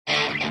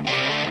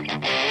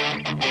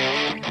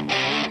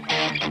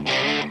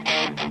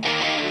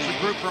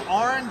For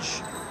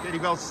Orange, Katie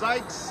Belle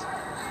Sikes,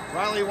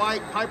 Riley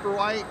White, Piper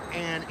White,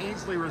 and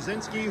Ainsley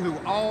Rasinske, who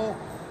all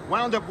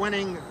wound up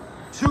winning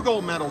 2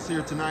 gold medals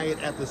here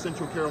tonight at the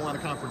Central Carolina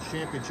Conference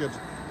Championships.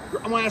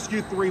 I'm going to ask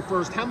you 3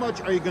 first. How much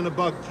are you going to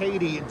bug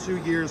Katie in 2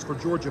 years for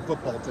Georgia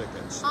football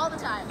tickets? All the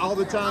time. All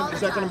the time? All Is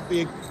the that time. going to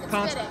be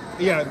constant?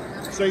 Yeah.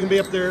 So you can be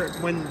up there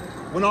when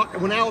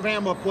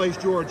Alabama plays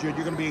Georgia,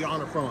 you're going to be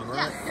on the phone,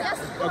 right?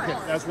 Yes, of course. Okay,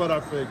 that's what I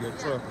figured.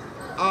 Yeah. So,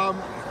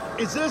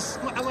 is this,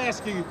 I'll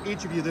ask you,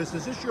 each of you this,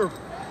 is this your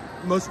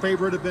most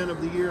favorite event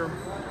of the year?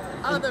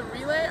 The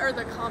relay or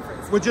the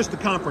conference? Well, just the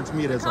conference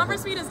meet as a whole.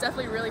 Conference meet is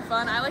definitely really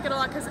fun. I like it a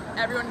lot because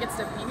everyone gets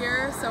to be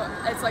here, so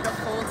it's like a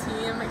full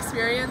team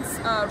experience.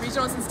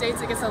 Regionals and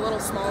states, it gets a little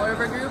smaller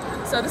of a group,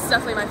 so this is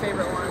definitely my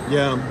favorite one.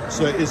 Yeah,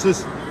 so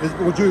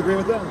would you agree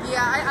with that?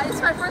 Yeah,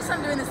 it's my first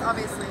time doing this,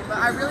 obviously, but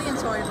I really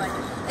enjoyed,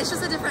 it's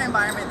just a different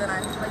environment than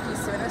I'm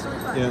used to, and it's really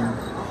fun. Yeah.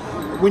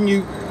 When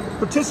you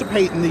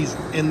participate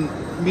in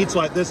meets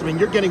like this, I mean,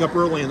 you're getting up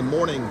early in the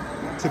morning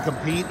to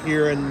compete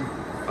here, and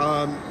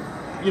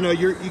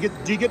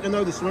do you get to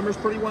know the swimmers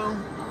pretty well?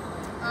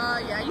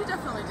 Yeah, you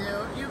definitely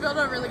do. You build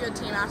a really good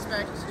team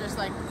aspect, just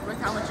with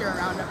how much you're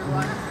around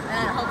everyone,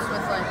 and it helps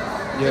with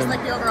just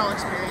the overall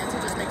experience.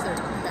 It just makes it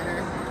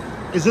better.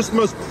 Is this the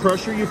most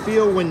pressure you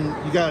feel when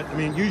you got? I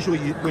mean, usually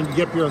when you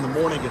get up here in the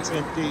morning, it's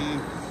empty,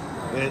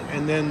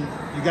 and then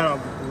you got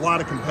a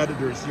lot of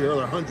competitors here.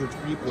 There are hundreds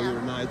of people here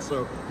tonight.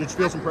 So did you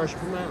feel some pressure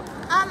from that?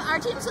 Our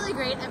team's really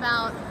great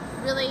about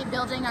really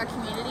building our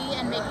community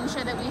and making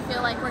sure that we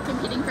feel like we're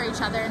competing for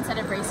each other instead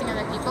of racing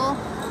other people.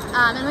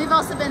 And we've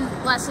also been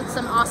blessed with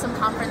some awesome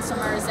conference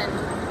swimmers, and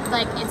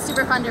it's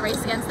super fun to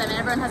race against them, and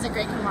everyone has a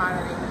great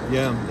camaraderie.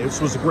 Yeah, this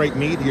was a great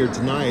meet here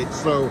tonight.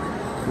 So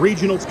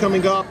regionals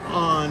coming up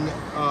on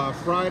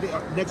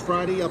next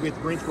Friday. I'll be at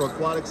the Greensboro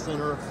Aquatic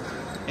Center.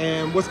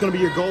 And what's going to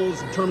be your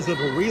goals in terms of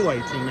a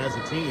relay team as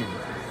a team?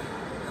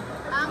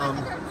 I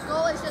think our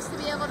goal is just to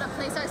be able to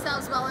place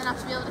ourselves well enough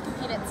to be able to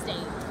compete at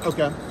state.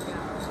 Okay.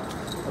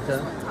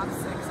 Top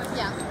 6.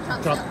 Yeah,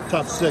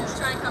 top 6.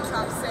 Try and come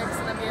top 6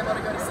 and then be able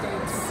to go to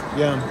states.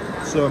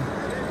 Yeah. So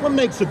what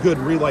makes a good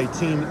relay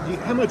team?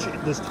 How much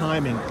does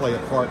timing play a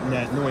part in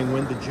that, knowing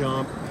when to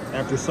jump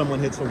after someone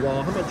hits a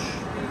wall? How much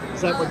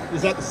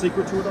is that the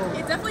secret to it all?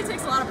 It definitely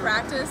takes a lot of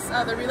practice.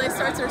 The relay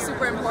starts are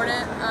super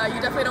important. You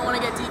definitely don't want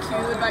to get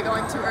DQ'd by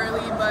going too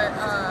early, but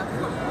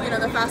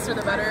the faster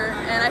the better.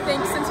 And I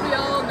think since we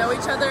all know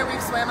each other,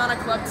 we've swam on a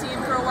club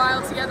team for a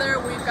while together,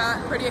 we've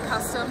got pretty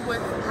accustomed with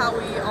how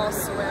we all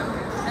swim.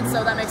 And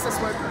so that makes us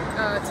work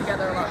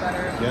together a lot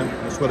better. Yeah,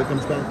 that's what it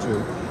comes back to.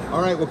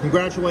 All right, well,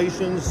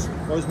 congratulations.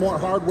 There's more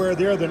hardware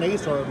there than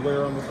ace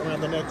hardware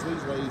around the necks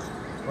these days.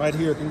 Right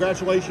here.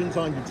 Congratulations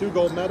on your 2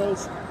 gold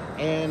medals.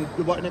 And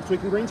good luck next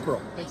week in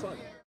Greensboro. Thanks a lot.